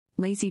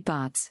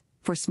LazyBots,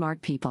 for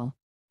smart people.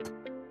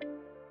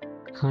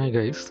 Hi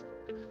guys,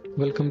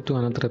 welcome to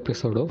another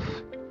episode of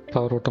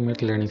Power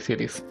Automate Learning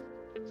Series.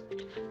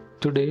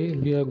 Today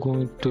we are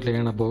going to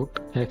learn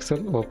about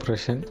Excel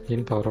operation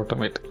in Power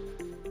Automate.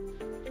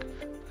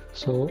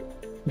 So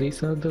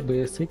these are the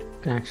basic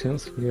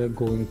actions we are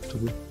going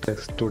to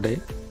test today.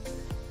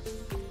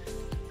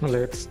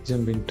 Let's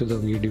jump into the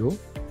video.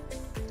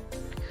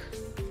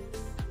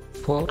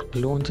 For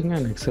launching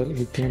an Excel,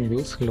 we can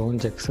use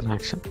launch Excel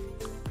action.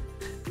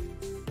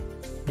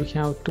 We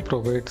have to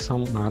provide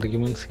some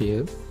arguments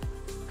here.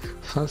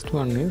 First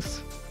one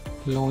is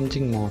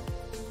launching mode,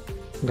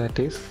 that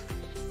is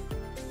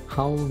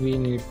how we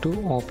need to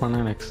open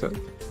an Excel,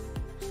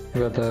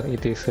 whether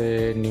it is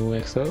a new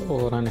Excel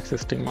or an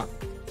existing one.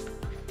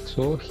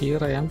 So here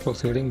I am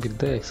proceeding with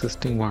the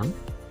existing one.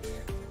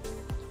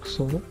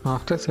 So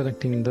after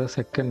selecting the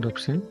second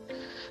option,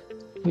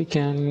 we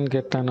can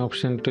get an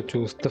option to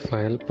choose the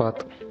file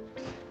path.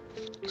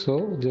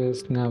 So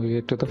just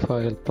navigate to the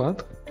file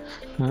path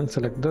and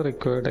select the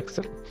required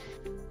Excel.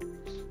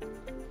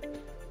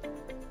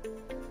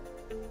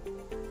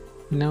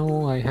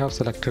 Now I have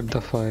selected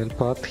the file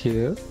path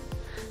here,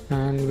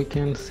 and we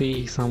can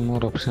see some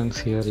more options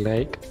here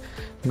like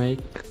make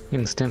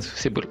instance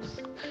visible.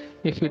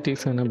 If it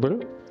is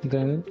enabled,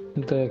 then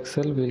the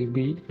Excel will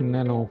be in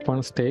an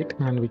open state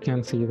and we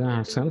can see the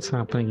actions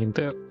happening in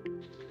there.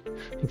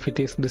 If it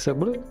is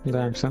disabled, the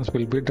actions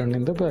will be done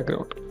in the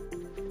background.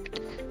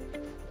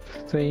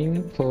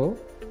 Same for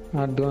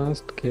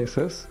advanced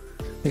cases.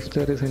 If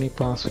there is any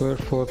password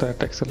for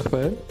that Excel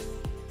file,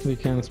 we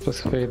can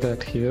specify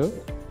that here.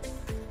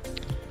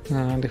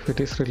 And if it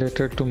is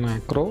related to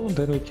macro,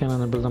 then we can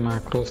enable the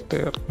macros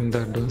there in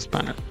the advanced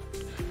panel.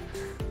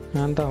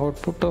 And the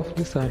output of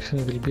this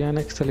action will be an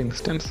Excel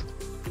instance,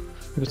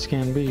 which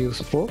can be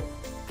used for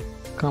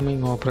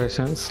coming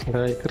operations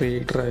like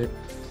read, write,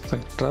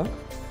 etc.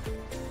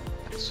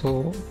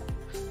 So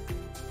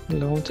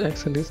launch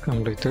Excel is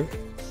completed.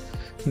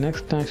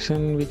 Next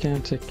action we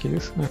can check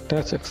is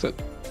attach Excel.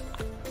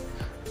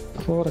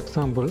 For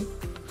example,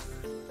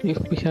 if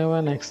we have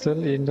an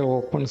Excel in the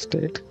open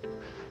state,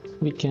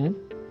 we can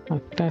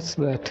attach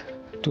that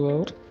to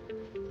our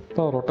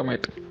Power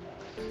Automate.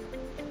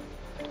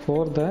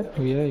 For that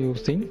we are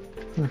using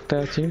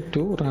attaching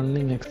to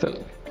running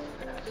Excel.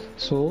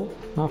 So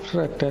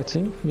after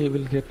attaching, we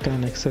will get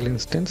an Excel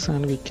instance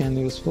and we can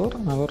use for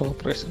our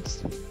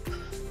operations.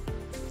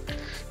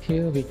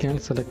 Here we can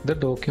select the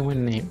document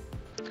name.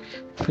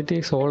 If it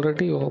is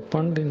already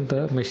opened in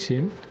the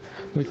machine,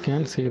 we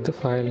can see the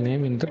file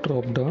name in the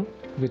drop down,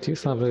 which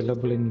is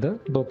available in the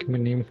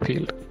document name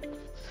field.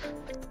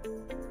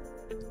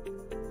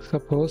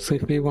 Suppose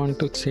if we want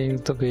to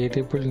change the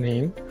variable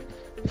name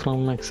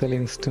from Excel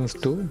instance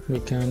to, we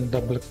can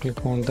double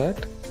click on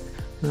that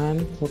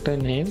and put a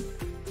name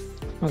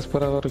as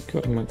per our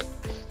requirement.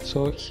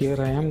 So here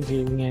I am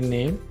giving a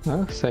name,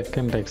 a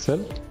second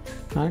Excel,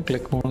 and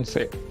click on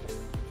save.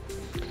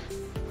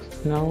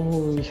 Now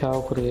we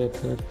have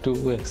created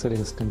two Excel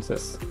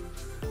instances.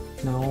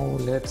 Now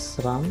let's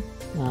run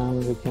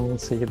and we can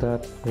see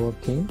that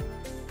working.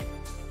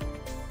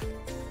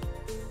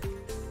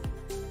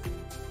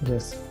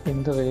 Yes,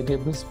 in the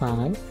variables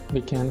panel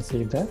we can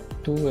see that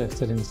two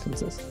Excel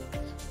instances.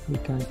 We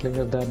can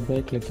clear that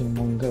by clicking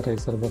on the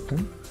eraser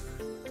button.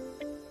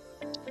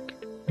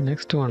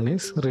 Next one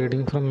is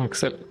reading from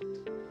Excel.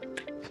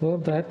 For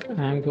that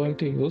I am going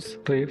to use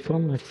read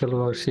from Excel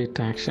worksheet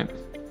action.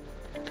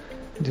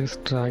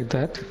 Just drag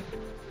that.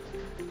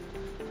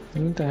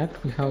 In that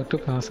we have to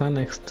pass an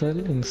Excel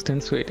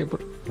instance variable.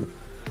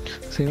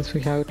 Since we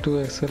have two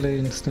Excel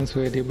instance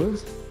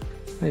variables,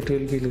 it will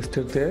be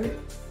listed there.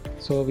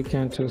 So we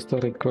can choose the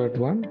required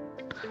one.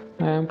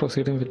 I am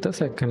proceeding with the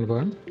second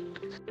one.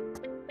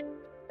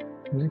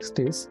 Next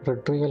is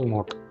retrieval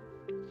mode.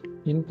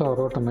 In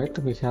Power Automate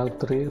we have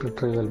three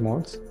retrieval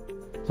modes.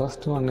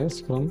 First one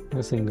is from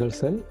a single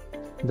cell,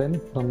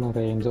 then from a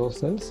range of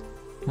cells,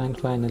 and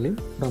finally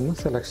from a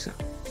selection.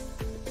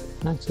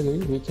 Actually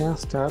we can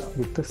start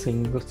with a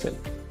single cell.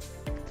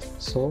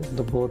 So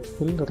the bot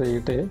will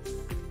read a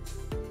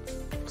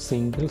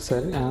single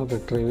cell and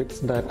retrieve its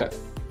data.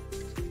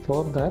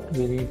 For that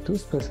we need to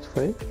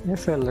specify a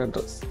cell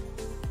address.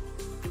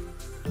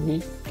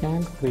 We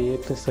can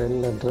create a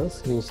cell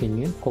address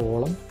using a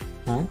column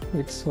and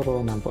its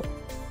row number.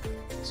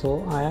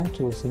 So I am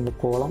choosing the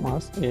column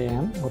as A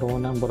and row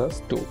number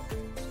as 2.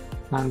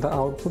 And the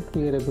output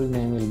variable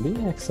name will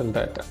be Excel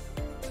data.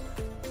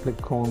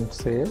 Click on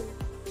save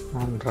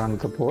and run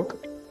the bot.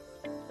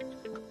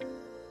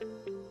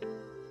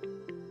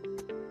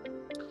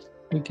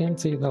 We can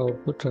see the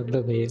output at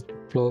the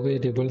flow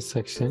variables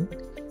section,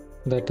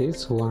 that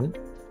is 1.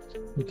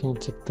 We can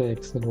check the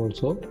Excel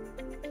also.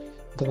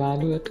 The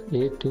value at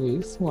A2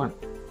 is 1.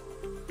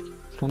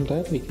 From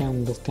that we can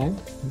understand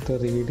the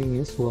reading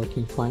is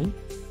working fine.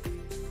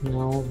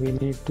 Now we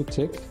need to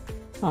check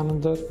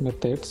another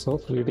methods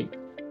of reading.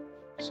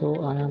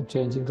 So I am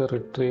changing the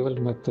retrieval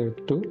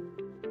method to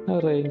a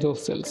range of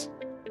cells.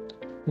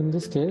 In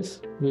this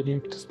case, we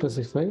need to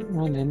specify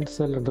an end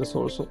cell address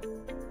also.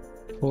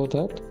 For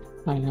that,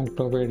 I am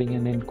providing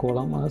an end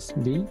column as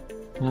B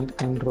and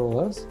end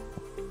row as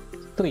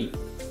 3.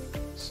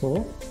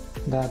 So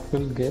that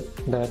will get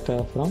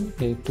data from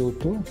A2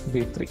 to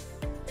B3.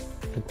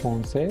 Click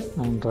on save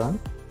and run.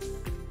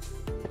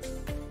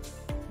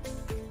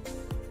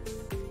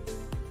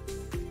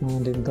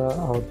 And in the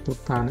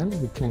output panel,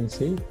 we can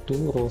see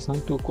 2 rows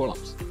and 2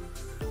 columns.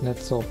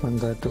 Let's open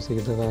that to see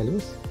the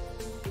values.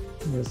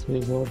 Yes, we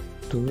got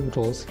 2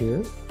 rows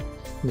here.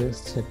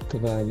 Just check the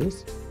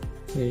values.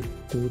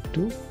 A2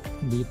 to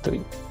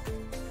B3.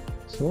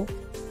 So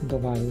the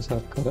values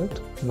are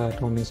correct.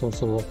 That one is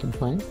also working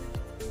fine.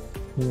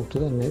 Move to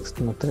the next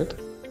method.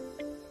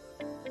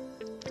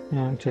 I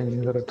am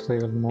changing the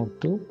retrieval mode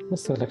to the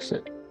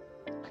selection.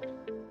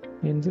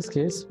 In this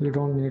case, we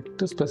don't need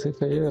to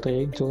specify a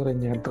range or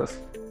any address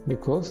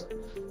because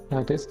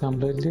that is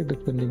completely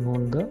depending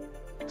on the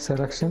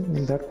selection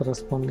in that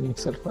corresponding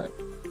Excel file.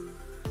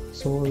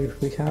 So if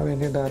we have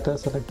any data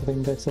selected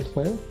in the Excel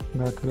file,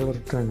 that will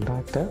return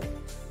data.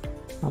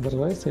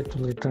 Otherwise, it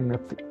will return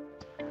nothing.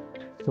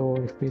 So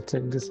if we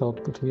check this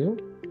output here,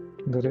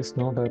 there is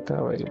no data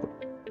available.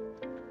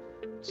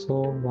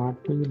 So what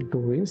we will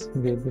do is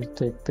we will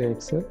take the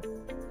Excel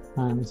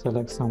and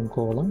select some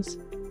columns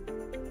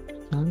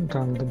and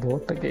run the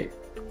bot again.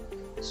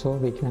 So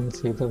we can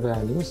see the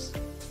values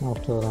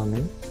after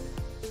running.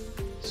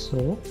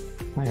 So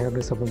I have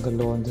disabled the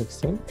launch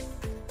Excel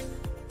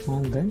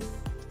and then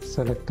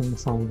selecting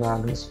some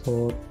values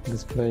for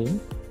displaying.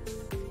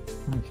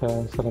 I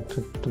have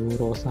selected 2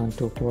 rows and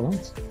 2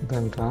 columns,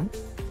 then run.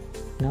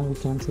 Now we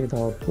can see the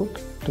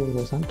output 2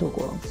 rows and 2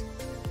 columns,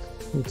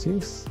 which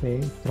is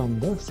same from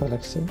the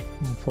selection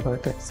for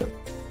that Excel.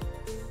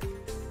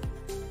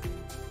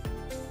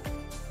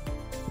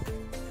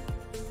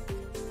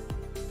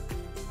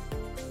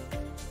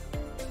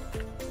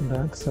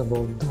 That's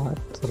about that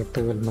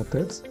retrieval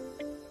methods.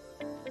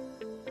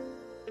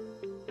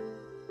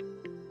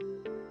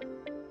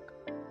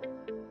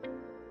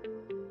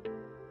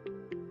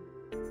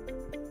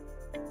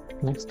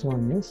 Next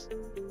one is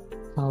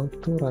how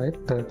to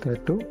write data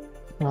to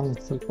an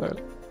Excel file.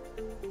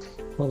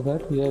 For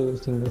that we are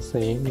using the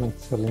same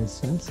Excel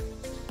instance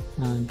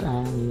and I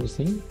am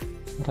using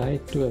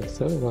write to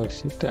Excel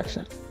worksheet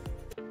action.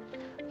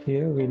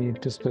 Here we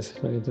need to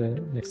specify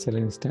the Excel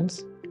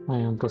instance. I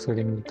am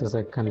proceeding with the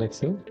second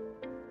Excel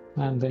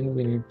and then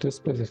we need to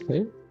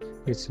specify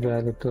which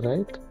value to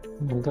write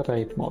in the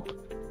write mode.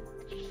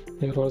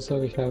 Here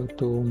also we have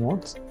 2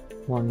 modes.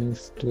 One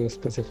is to a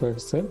specified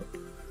cell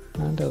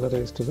and other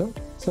is to the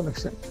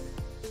selection.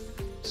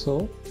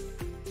 So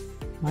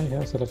I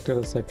have selected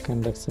the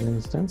second Excel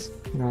instance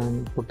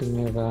and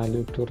putting a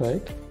value to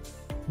write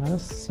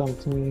as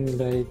something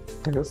like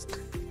text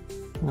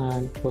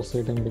and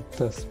proceeding with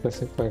the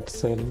specified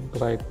cell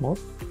write mode,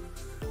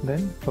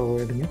 then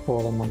providing a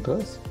column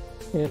address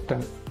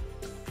A10.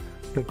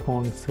 Click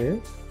on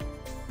save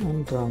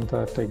and run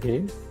that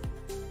again.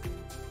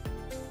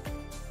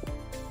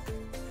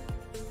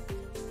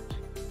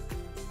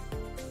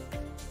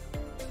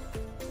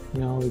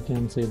 Now we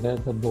can see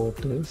that the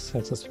bot is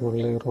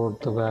successfully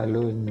wrote the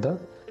value in the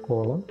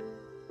column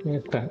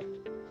A10.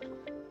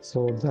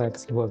 So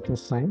that's working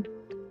fine.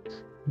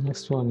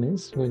 Next one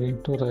is we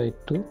need to write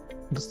to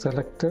the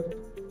selected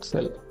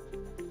cell.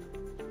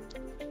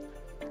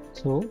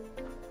 So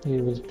we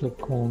will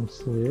click on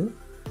save.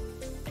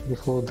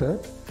 Before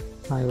that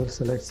I will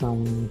select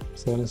some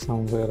cell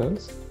somewhere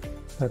else,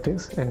 that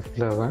is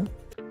F11,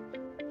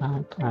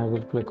 and I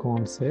will click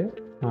on save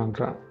and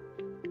run.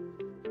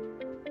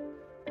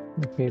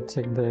 If we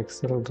check the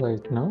Excel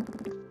right now,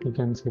 you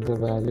can see the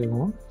value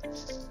on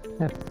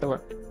F7.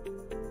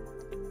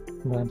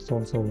 That's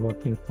also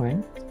working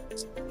fine.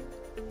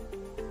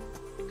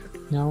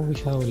 Now we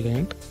have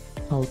learned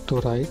how to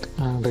write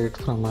and read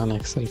from an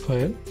Excel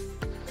file.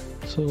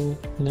 So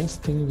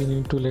next thing we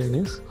need to learn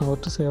is how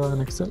to save an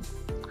Excel.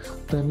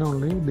 Then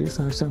only these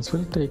actions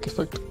will take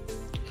effect.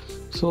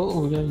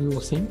 So we are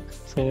using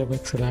save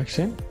Excel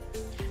action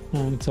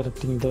and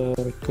selecting the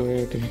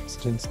required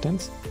Excel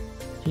instance.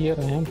 Here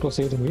I am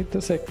proceeding with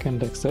the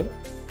second Excel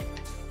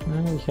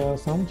and we have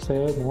some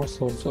save modes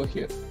also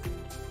here.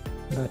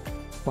 That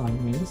one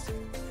is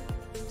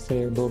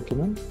save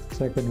document,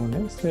 second one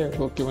is save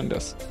document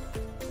as.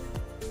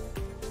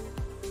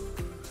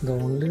 The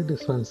only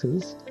difference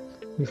is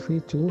if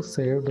we choose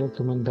save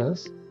document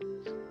as,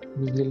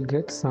 we will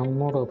get some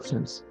more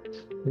options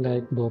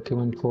like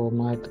document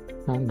format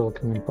and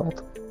document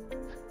path.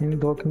 In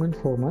document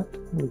format,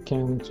 we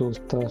can choose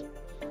the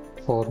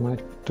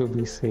format to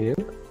be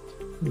saved,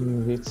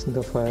 in which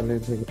the file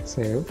is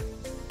saved,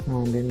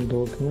 and in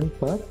document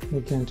path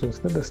we can choose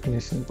the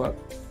destination path.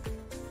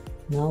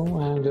 Now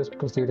I am just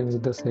proceeding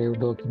with the save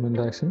document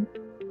action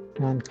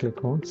and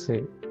click on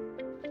save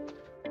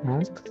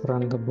and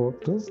run the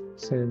bot to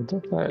save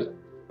the file.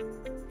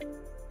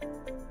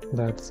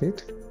 That's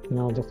it.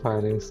 Now the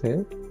file is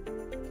saved.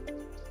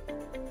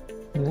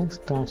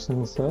 Next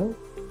actions are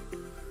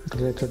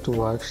related to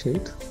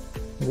worksheet.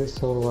 This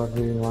is all what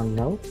we want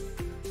now.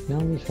 Now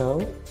we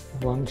have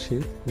one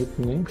sheet with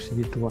name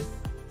sheet 1.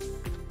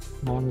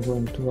 Now I'm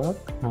going to add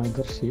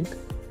another sheet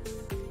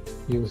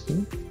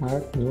using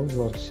add new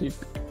worksheet.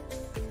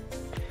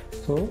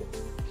 So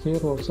here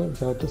also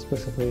we have to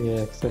specify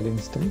a Excel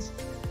instance.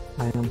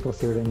 I am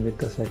proceeding with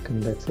the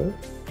second Excel,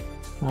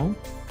 and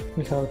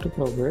we have to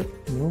provide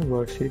new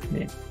worksheet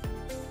name.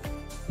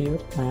 Here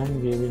I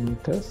am giving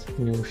it as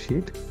new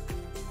sheet,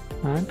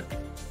 and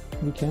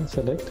we can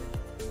select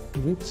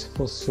in which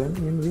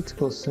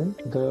position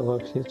the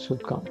worksheet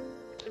should come.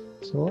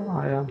 So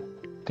I am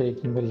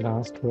taking the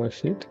last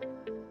worksheet,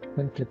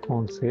 then click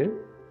on save,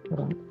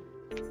 run.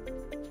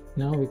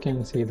 Now we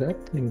can see that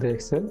in the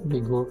Excel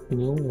we got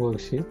new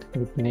worksheet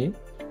with name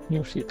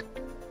new sheet,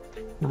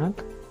 and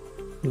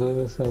there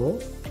is our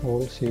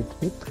old sheet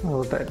with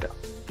our data.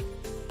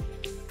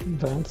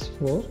 That's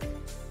for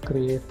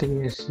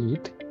creating a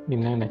sheet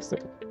in an Excel.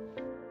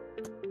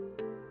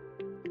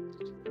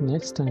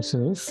 Next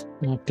action is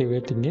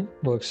activating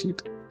a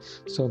worksheet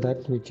so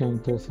that we can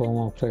perform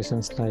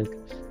operations like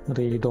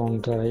read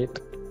on write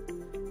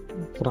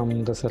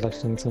from the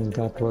selections in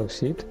that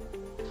worksheet.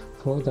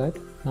 For that,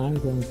 I am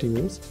going to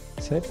use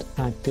set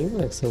active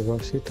Excel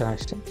worksheet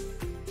action.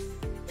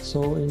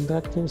 So in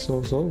that case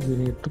also we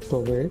need to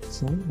provide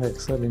some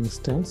Excel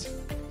instance.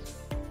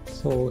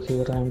 So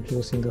here I am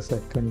choosing the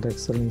second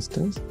Excel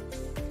instance,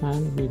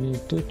 and we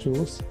need to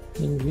choose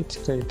in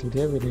which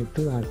criteria we need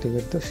to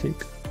activate the sheet.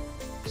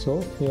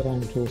 So here I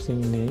am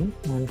choosing name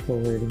and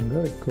providing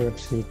the required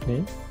sheet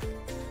name.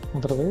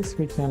 Otherwise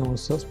we can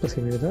also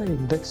specify the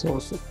index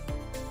also.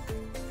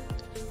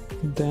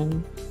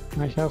 Then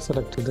I have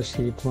selected the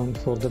sheet 1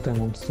 for the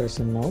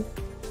demonstration now.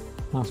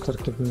 After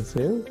clicking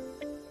save,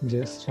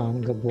 just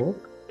run the board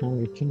and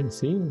we can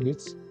see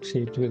which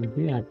sheet will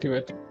be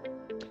activated.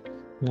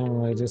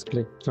 Now I just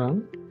click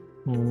run,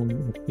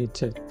 and if we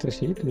check the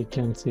sheet we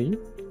can see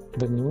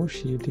the new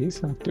sheet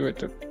is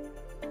activated.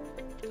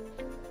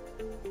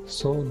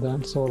 So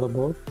that's all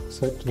about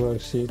set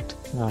worksheet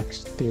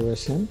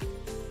activation.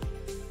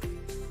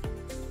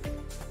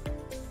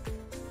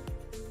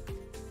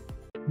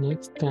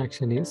 Next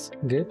action is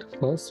get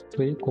first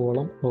free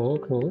column or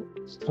row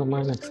from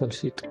an Excel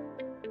sheet.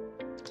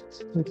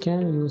 We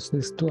can use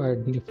this to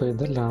identify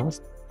the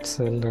last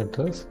cell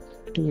address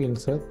to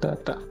insert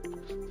data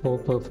for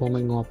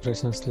performing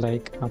operations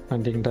like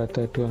appending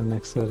data to an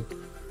Excel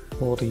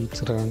or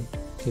each run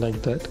like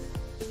that.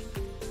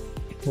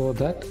 For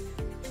that,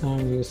 I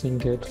am using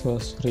get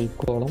first free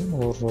column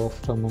or row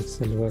from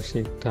Excel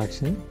worksheet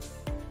action,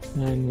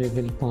 and we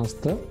will pass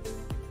the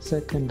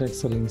second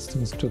Excel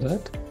instance to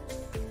that,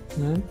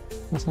 and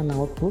as an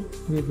output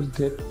we will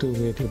get two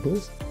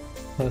variables,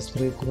 first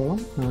free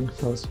column and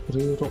first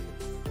free row.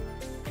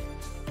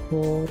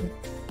 For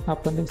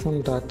appending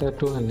some data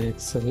to an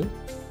Excel,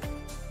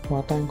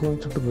 what I am going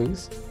to do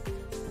is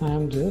I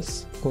am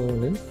just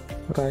calling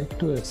write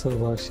to Excel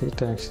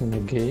worksheet action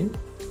again.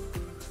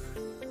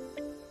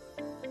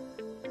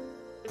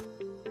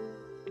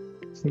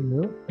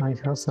 Here I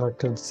have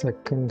selected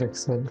second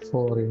Excel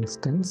for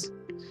instance,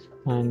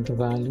 and the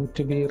value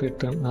to be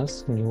written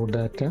as new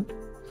data,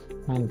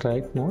 and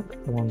write mode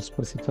on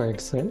specified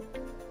cell,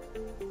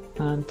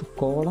 and the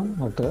column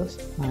address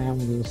I am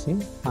using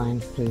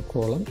find free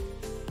column,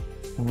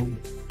 and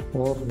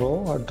for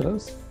row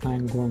address I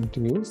am going to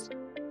use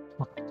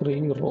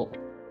free row.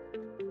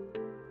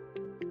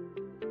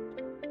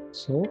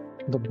 So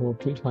the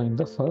bot will find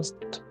the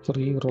first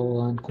free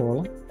row and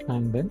column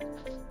and then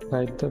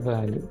write the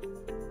value.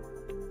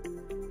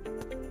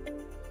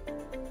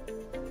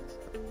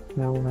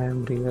 Now I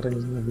am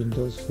rearranging the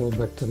windows for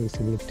better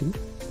visibility.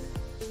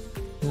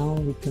 Now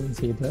we can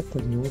see that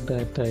the new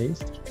data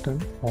is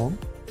written on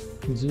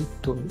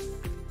G12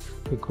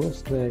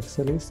 because the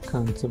Excel is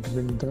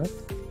considering the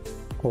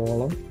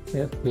column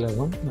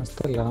F11 as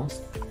the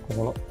last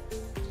column.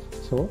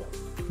 So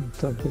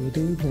the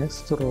very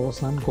next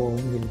rows and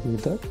column will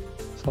be the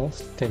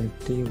first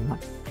empty one.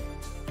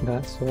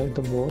 That's why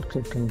the bot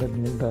returned the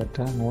new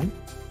data on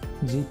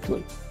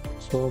G12.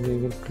 So we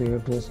will clear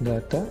those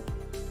data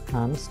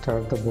and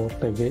start the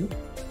bot again.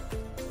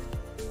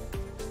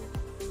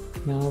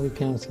 Now we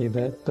can see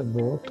that the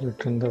bot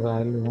returned the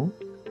value on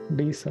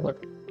D7.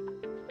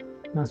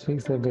 As we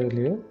said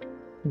earlier,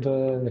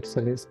 the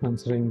Excel is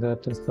considering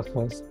that as the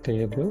first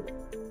table,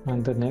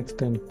 and the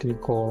next empty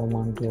column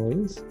and row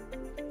is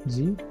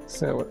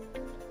G7.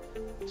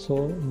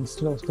 So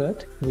instead of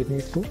that, we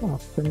need to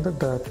append the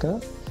data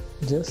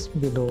just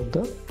below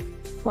the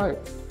 5.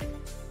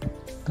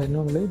 Then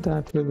only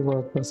that will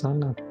work as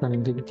an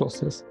appending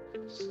process.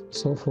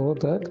 So for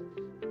that,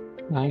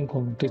 I am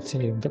going to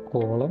change the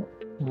column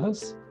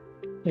as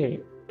A,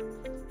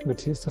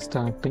 which is the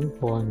starting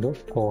point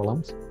of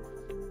columns.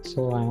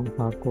 So I am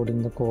hard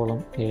coding the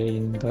column A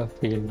in the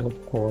field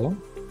of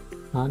column,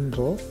 and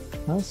row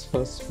as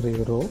first free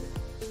row,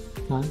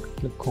 and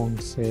click on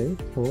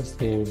save for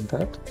saving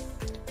that.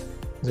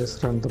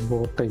 Just run the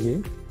bot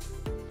again.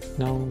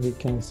 Now we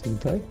can see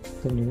that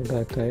the new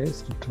data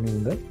is written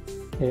in the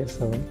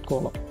A7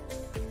 column.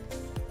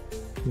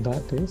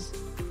 That is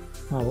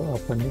our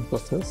appending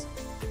process.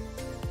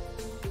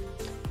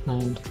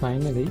 And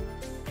finally,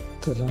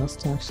 the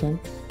last action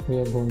we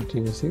are going to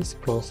use is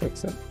close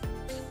Excel,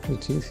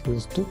 which is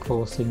used to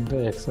closing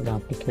the Excel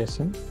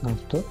application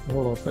after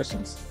all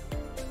operations.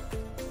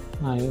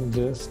 I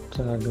just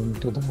dragged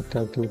into that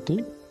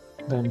activity,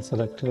 then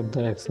selected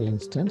the Excel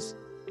instance.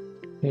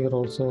 Here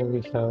also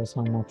we have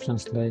some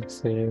options like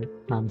save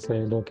and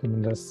save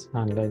document as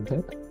and like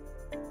that.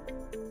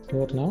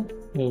 Here now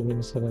we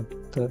will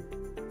select the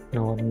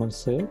normal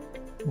save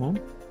and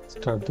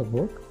start the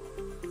work.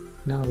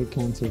 Now we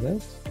can see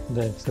that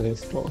the Excel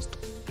is closed.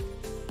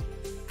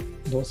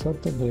 Those are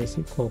the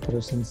basic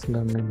operations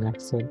done in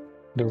Excel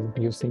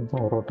using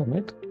Power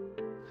Automate.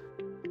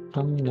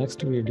 From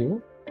next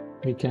video,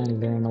 we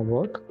can learn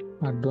about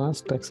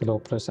advanced Excel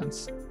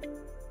operations.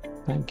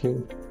 Thank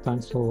you.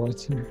 Thanks for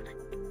watching.